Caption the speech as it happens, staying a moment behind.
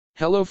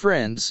Hello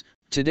friends,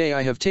 today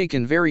I have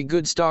taken very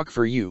good stock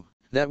for you,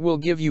 that will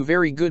give you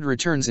very good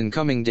returns in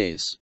coming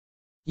days.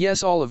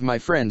 Yes, all of my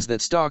friends,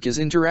 that stock is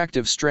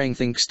Interactive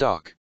Strength Inc.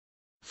 stock.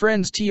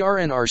 Friends,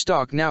 TRNR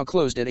stock now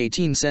closed at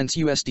 18 cents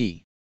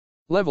USD.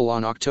 Level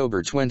on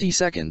October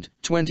 22nd,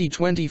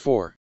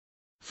 2024.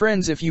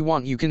 Friends, if you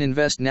want, you can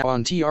invest now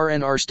on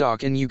TRNR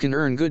stock and you can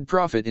earn good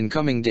profit in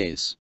coming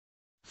days.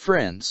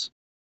 Friends,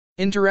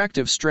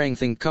 Interactive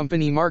Strength Inc.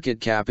 company market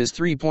cap is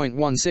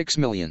 3.16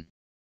 million.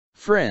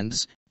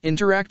 Friends,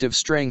 Interactive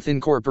Strength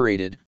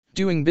Incorporated,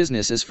 doing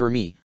business as For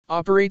Me,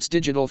 operates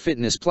digital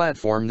fitness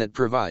platform that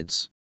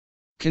provides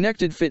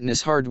connected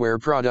fitness hardware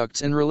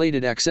products and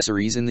related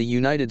accessories in the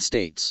United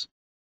States.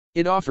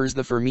 It offers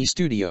the For Me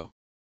Studio,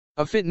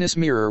 a fitness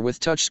mirror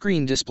with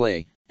touchscreen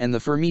display, and the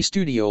For Me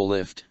Studio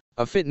Lift,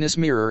 a fitness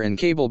mirror and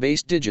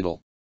cable-based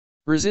digital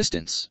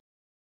resistance.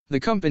 The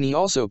company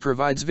also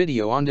provides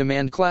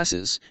video-on-demand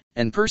classes,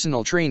 and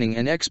personal training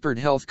and expert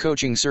health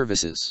coaching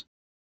services.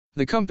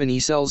 The company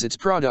sells its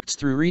products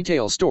through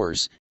retail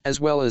stores,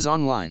 as well as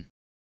online.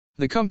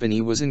 The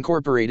company was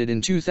incorporated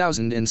in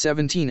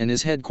 2017 and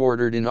is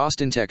headquartered in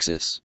Austin,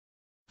 Texas.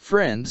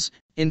 Friends,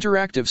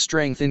 Interactive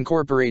Strength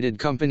Incorporated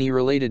company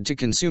related to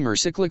consumer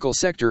cyclical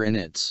sector and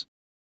it's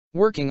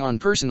working on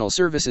personal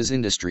services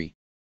industry.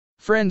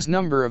 Friends,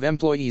 number of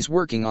employees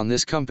working on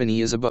this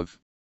company is above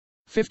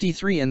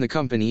 53 and the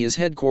company is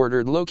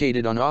headquartered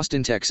located on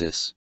Austin,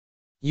 Texas,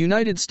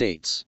 United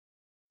States.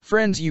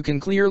 Friends, you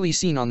can clearly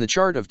see on the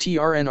chart of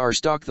TRNR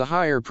stock the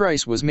higher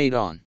price was made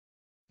on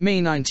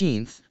May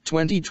 19,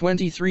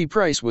 2023.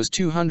 Price was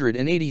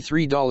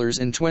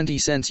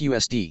 $283.20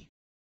 USD.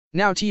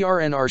 Now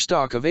TRNR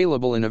stock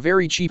available in a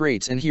very cheap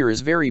rates, and here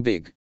is very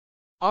big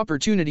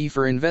opportunity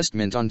for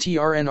investment on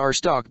TRNR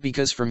stock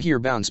because from here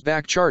bounce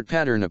back chart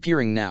pattern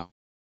appearing now.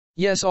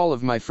 Yes, all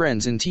of my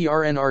friends, in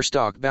TRNR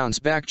stock bounce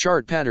back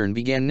chart pattern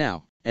began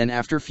now, and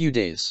after few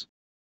days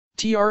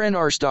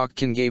TRNR stock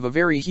can give a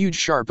very huge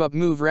sharp up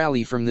move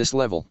rally from this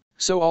level.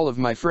 So all of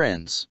my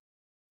friends,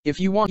 if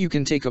you want, you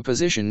can take a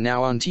position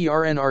now on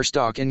TRNR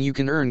stock and you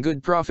can earn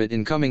good profit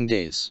in coming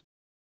days.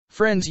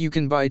 Friends, you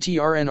can buy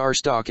TRNR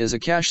stock as a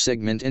cash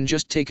segment and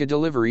just take a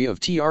delivery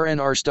of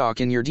TRNR stock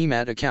in your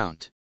demat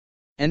account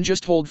and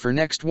just hold for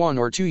next 1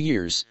 or 2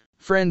 years.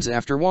 Friends,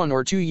 after 1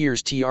 or 2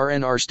 years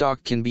TRNR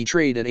stock can be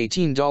traded at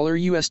 $18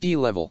 USD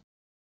level.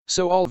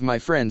 So all of my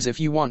friends,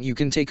 if you want, you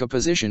can take a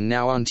position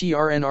now on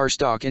TRNR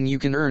stock and you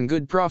can earn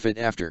good profit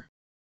after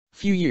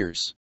few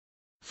years.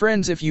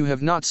 Friends, if you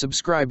have not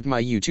subscribed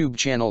my YouTube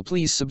channel,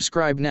 please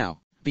subscribe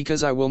now,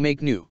 because I will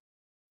make new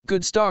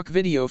good stock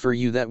video for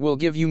you that will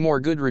give you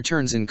more good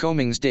returns in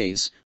coming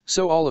days.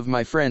 So all of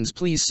my friends,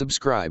 please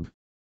subscribe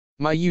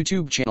my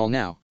YouTube channel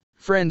now.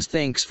 Friends,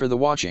 thanks for the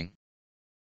watching.